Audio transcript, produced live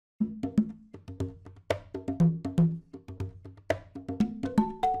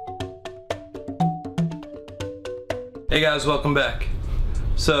Hey guys, welcome back.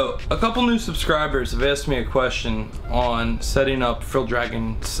 So, a couple new subscribers have asked me a question on setting up frilled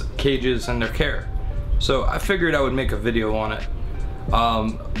dragons cages and their care. So I figured I would make a video on it.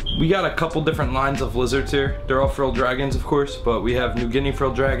 We got a couple different lines of lizards here. They're all frilled dragons, of course, but we have New Guinea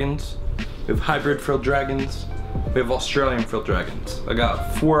frilled dragons, we have hybrid frilled dragons, we have Australian frilled dragons. I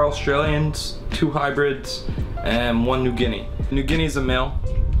got 4 Australians, 2 hybrids, and 1 New Guinea. New Guinea is a male.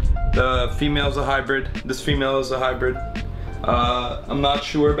 The female is a hybrid. This female is a hybrid. I'm not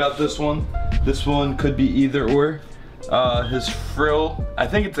sure about this one. This one could be either or. His frill, I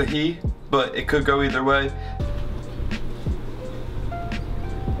think it's a he, but it could go either way.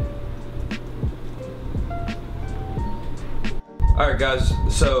 Alright guys,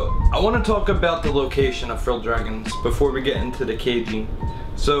 so I want to talk about the location of frilled dragons before we get into the caging.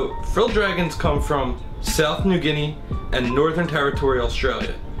 So frilled dragons come from South New Guinea and Northern Territory,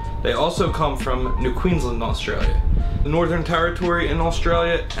 Australia. They also come from New Queensland, Australia. The Northern Territory in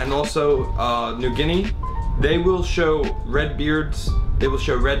Australia and also New Guinea, they will show red beards, they will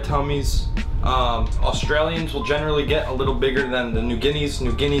show red tummies. Australians will generally get a little bigger than the New Guineas.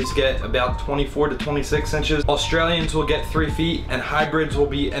 New Guineas get about 24 to 26 inches. Australians will get 3 feet and hybrids will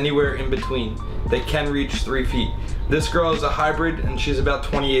be anywhere in between. They can reach 3 feet. This girl is a hybrid and she's about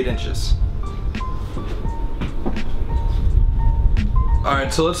 28 inches.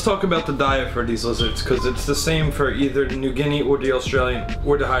 Alright, so let's talk about the diet for these lizards, because it's the same for either the New Guinea or the Australian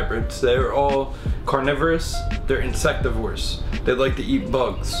or the hybrids. They're all carnivorous, they're insectivores. They like to eat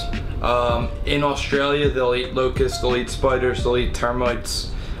bugs. In Australia, they'll eat locusts, they'll eat spiders, they'll eat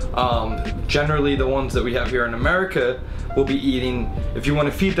termites. Generally, the ones that we have here in America will be eating, if you want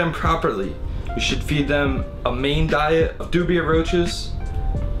to feed them properly, you should feed them a main diet of dubia roaches.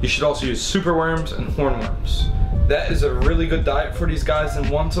 You should also use superworms and hornworms. That is a really good diet for these guys, and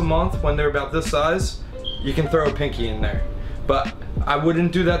once a month when they're about this size, you can throw a pinky in there. But I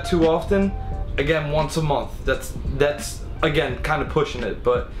wouldn't do that too often. Again, once a month. That's again kind of pushing it,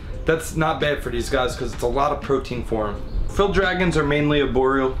 but that's not bad for these guys because it's a lot of protein for them. Frilled dragons are mainly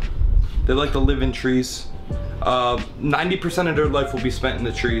arboreal. They like to live in trees. 90% of their life will be spent in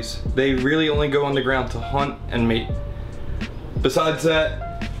the trees. They really only go on the ground to hunt and mate. Besides that,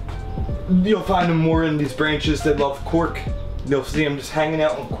 you'll find them more in these branches. They love cork. You'll see them just hanging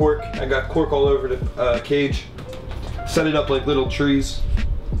out on cork. I got cork all over the cage. Set it up like little trees.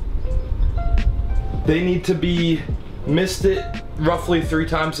 They need to be misted roughly 3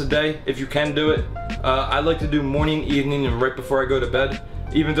 times a day if you can do it. I like to do morning, evening, and right before I go to bed.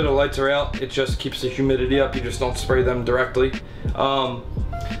 Even though the lights are out, it just keeps the humidity up. You just don't spray them directly.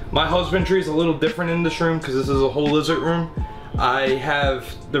 My husbandry is a little different in this room because this is a whole lizard room. I have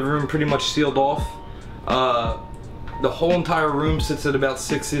the room pretty much sealed off. The whole entire room sits at about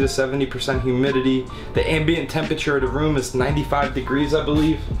 60 to 70% humidity. The ambient temperature of the room is 95 degrees, I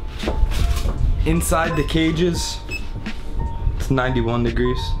believe. Inside the cages, it's 91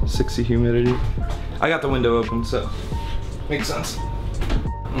 degrees, 60 humidity. I got the window open, so makes sense.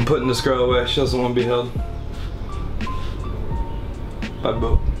 I'm putting this girl away. She doesn't want to be held by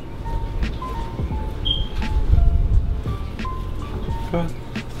boat. Go ahead.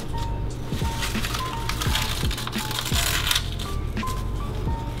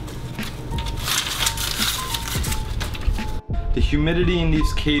 The humidity in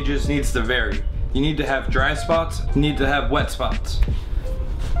these cages needs to vary. You need to have dry spots, you need to have wet spots.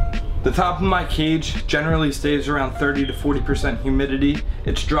 The top of my cage generally stays around 30 to 40% humidity.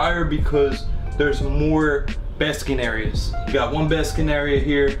 It's drier because there's more basking areas. We got 1 basking area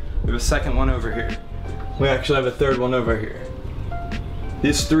here, we have a 2nd one over here. We actually have a 3rd one over here.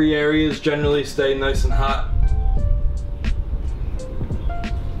 These 3 areas generally stay nice and hot.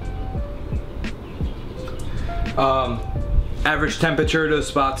 Average temperature of those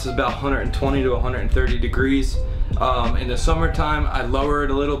spots is about 120 to 130 degrees. In the summertime, I lower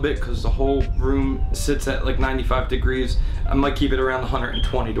it a little bit because the whole room sits at like 95 degrees. I might keep it around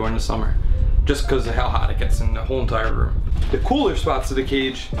 120 during the summer, just because of how hot it gets in the whole entire room. The cooler spots of the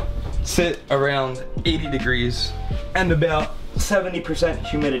cage sit around 80 degrees and about 70%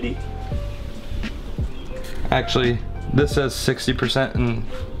 humidity. Actually, this says 60% and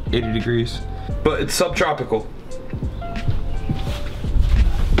 80 degrees, but it's subtropical.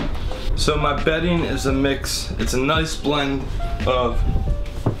 So my bedding is a mix. It's a nice blend of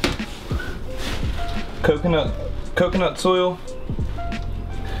coconut soil,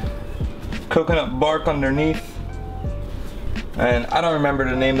 coconut bark underneath, and I don't remember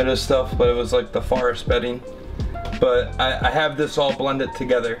the name of this stuff, but it was like the forest bedding. But I have this all blended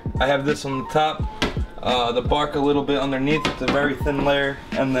together. I have this on the top, the bark a little bit underneath. It's a very thin layer,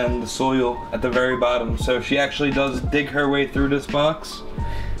 and then the soil at the very bottom. So if she actually does dig her way through this box,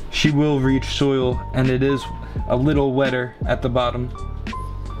 she will reach soil, and it is a little wetter at the bottom.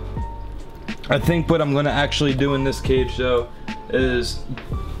 I think what I'm gonna actually do in this cage though is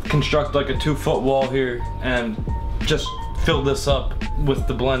construct like a 2-foot wall here and just fill this up with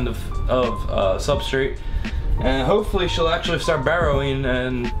the blend of substrate, and hopefully she'll actually start burrowing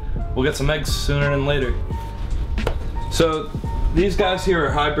and we'll get some eggs sooner than later. So these guys here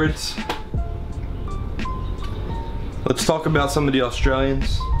are hybrids. Let's talk about some of the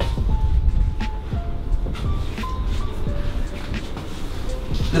Australians.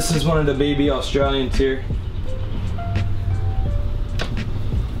 This is one of the baby Australians here.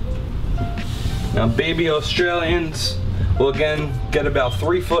 Now baby Australians will again get about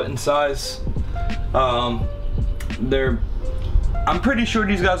 3 foot in size. I'm pretty sure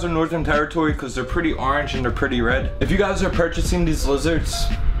these guys are Northern Territory because they're pretty orange and they're pretty red. If you guys are purchasing these lizards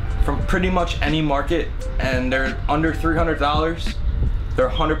from pretty much any market and they're under $300, they're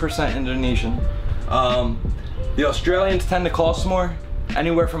 100% Indonesian. The Australians tend to cost more,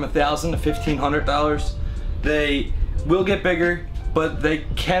 anywhere from $1,000 to $1,500. They will get bigger, but they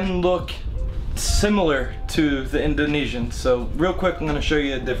can look similar to the Indonesians. So real quick, I'm gonna show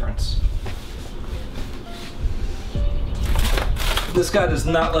you a difference. This guy does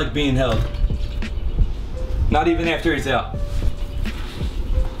not like being held. Not even after he's out.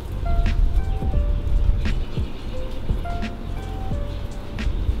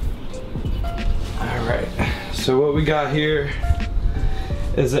 Alright, so what we got here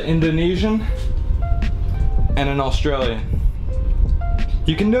is an Indonesian and an Australian.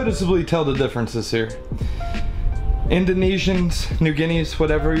 You can noticeably tell the differences here. Indonesians, New Guineas,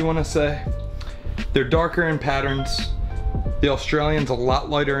 whatever you want to say, they're darker in patterns. The Australian's a lot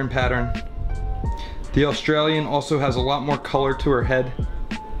lighter in pattern. The Australian also has a lot more color to her head.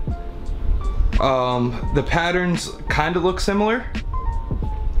 The patterns kind of look similar,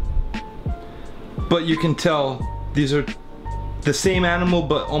 but you can tell these are the same animal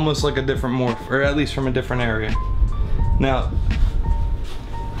but almost like a different morph, or at least from a different area. Now,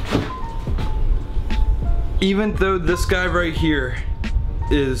 even though this guy right here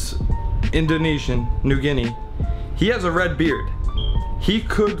is Indonesian, New Guinea, he has a red beard. He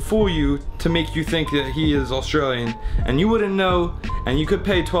could fool you to make you think that he is Australian, and you wouldn't know, and you could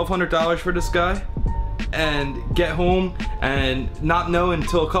pay $1,200 for this guy and get home and not know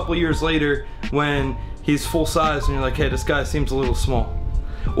until a couple years later when he's full size and you're like, hey, this guy seems a little small.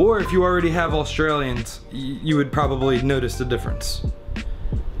 Or if you already have Australians, you would probably notice the difference.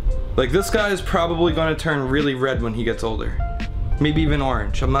 Like, this guy is probably going to turn really red when he gets older. Maybe even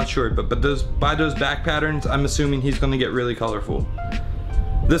orange, I'm not sure, but by those back patterns, I'm assuming he's going to get really colorful.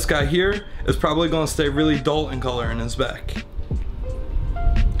 This guy here is probably going to stay really dull in color in his back.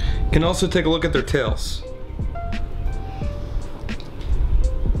 You can also take a look at their tails.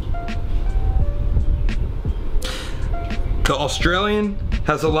 The Australian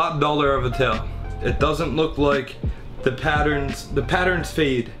has a lot duller of a tail. It doesn't look like the patterns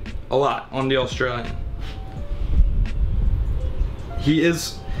fade a lot on the Australian.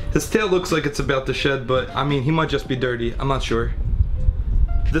 His tail looks like it's about to shed, but I mean, he might just be dirty, I'm not sure.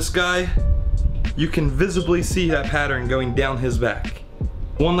 This guy, you can visibly see that pattern going down his back.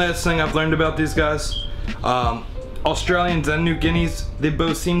 One last thing I've learned about these guys, Australians and New Guineas, they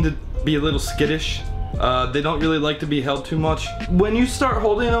both seem to be a little skittish. They don't really like to be held too much. When you start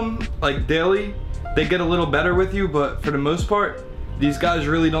holding them like daily, they get a little better with you, but for the most part, these guys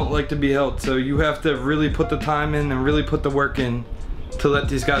really don't like to be held. So you have to really put the time in and really put the work in to let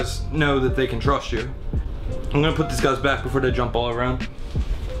these guys know that they can trust you. I'm gonna put these guys back before they jump all around.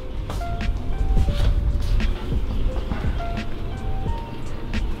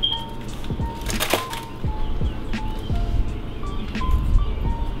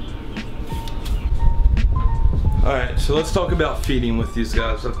 Alright, so let's talk about feeding with these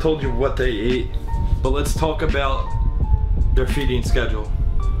guys. I've told you what they ate, but let's talk about their feeding schedule.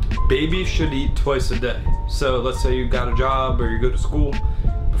 Babies should eat twice a day. So let's say you got a job or you go to school.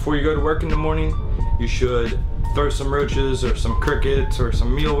 Before you go to work in the morning, you should throw some roaches or some crickets or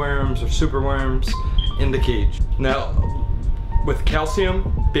some mealworms or superworms in the cage. Now, with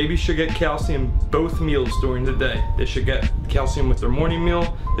calcium, babies should get calcium both meals during the day. They should get calcium with their morning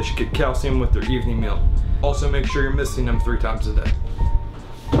meal. They should get calcium with their evening meal. Also make sure you're missing them 3 times a day.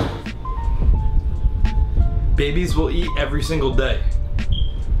 Babies will eat every single day.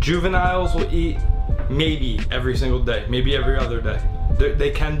 Juveniles will eat maybe every single day, maybe every other day.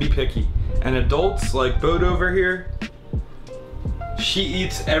 They can be picky. And adults, like Bode over here, She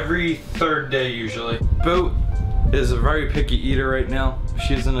eats every 3rd day usually. Boat is a very picky eater right now.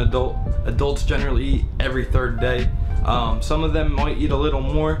 She's an adult. Adults generally eat every 3rd day. Some of them might eat a little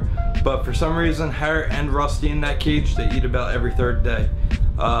more, but for some reason, her and Rusty in that cage, they eat about every 3rd day.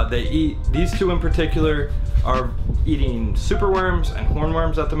 They eat, these two in particular are eating superworms and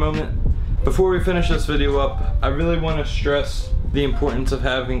hornworms at the moment. Before we finish this video up, I really want to stress the importance of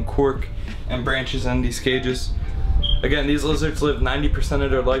having cork and branches in these cages. Again, these lizards live 90% of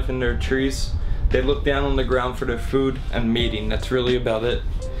their life in their trees. They look down on the ground for their food and mating. That's really about it.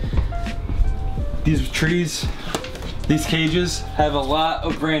 These trees, these cages have a lot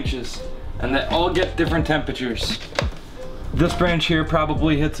of branches and they all get different temperatures. This branch here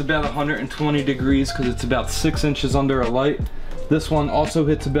probably hits about 120 degrees because it's about 6 inches under a light. This one also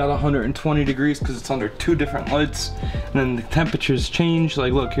hits about 120 degrees because it's under 2 different lights. And then the temperatures change.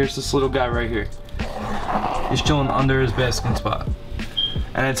 Like look, here's this little guy right here. He's chilling under his basking spot.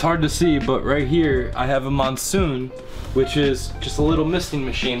 And it's hard to see, but right here I have a monsoon, which is just a little misting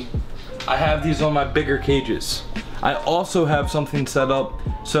machine. I have these on my bigger cages. I also have something set up,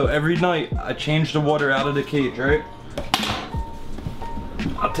 so every night I change the water out of the cage, right?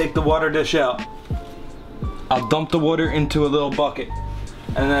 I'll take the water dish out. I'll dump the water into a little bucket,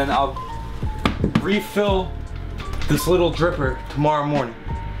 and then I'll refill this little dripper tomorrow morning.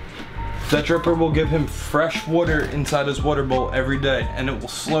 That dripper will give him fresh water inside his water bowl every day, and it will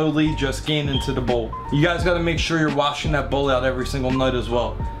slowly just gain into the bowl. You guys gotta make sure you're washing that bowl out every single night as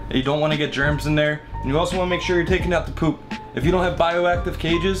well. You don't wanna get germs in there, and you also wanna make sure you're taking out the poop. If you don't have bioactive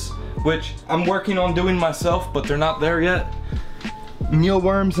cages, which I'm working on doing myself, but they're not there yet,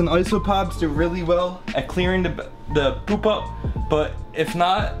 mealworms and isopods do really well at clearing the poop up, but if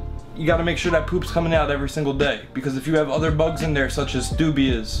not, you gotta make sure that poop's coming out every single day, because if you have other bugs in there such as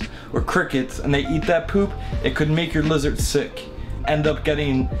dubias or crickets and they eat that poop, it could make your lizard sick, end up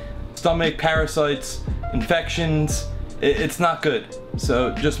getting stomach parasites, infections. It's not good.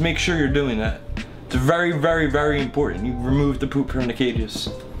 So just make sure you're doing that. It's very, very, very important. You remove the poop from the cages.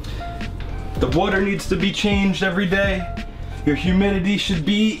 The water needs to be changed every day. Your humidity should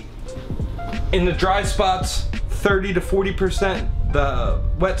be in the dry spots 30 to 40%. The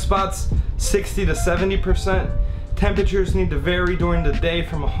wet spots 60 to 70%. Temperatures need to vary during the day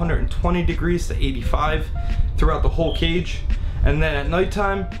from 120 degrees to 85 throughout the whole cage. And then at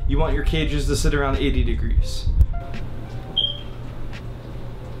nighttime, you want your cages to sit around 80 degrees.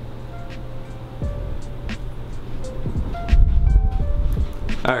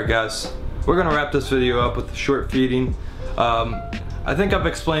 Alright guys, we're gonna wrap this video up with the short feeding. I think I've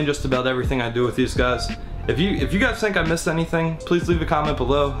explained just about everything I do with these guys. If you guys think I missed anything, please leave a comment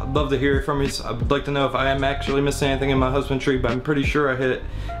below. I'd love to hear from you. I'd like to know if I am actually missing anything in my husbandry, but I'm pretty sure I hit it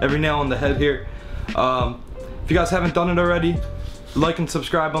every nail on the head here. If you guys haven't done it already, like and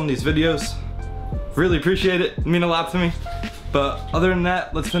subscribe on these videos. Really appreciate it. It means a lot to me. But other than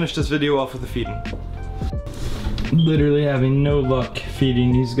that, let's finish this video off with the feeding. Literally having no luck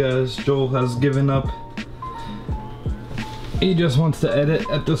feeding these guys. Joel has given up. He just wants to edit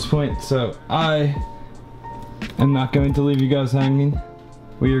at this point, so I am not going to leave you guys hanging.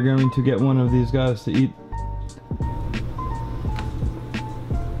 We are going to get one of these guys to eat.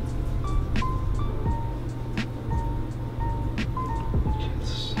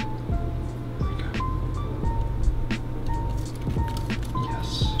 Yes. There we go.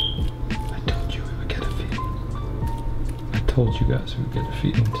 Yes. I told you we would get a feeding. I told you guys we would get a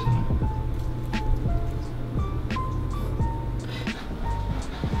feeding tonight.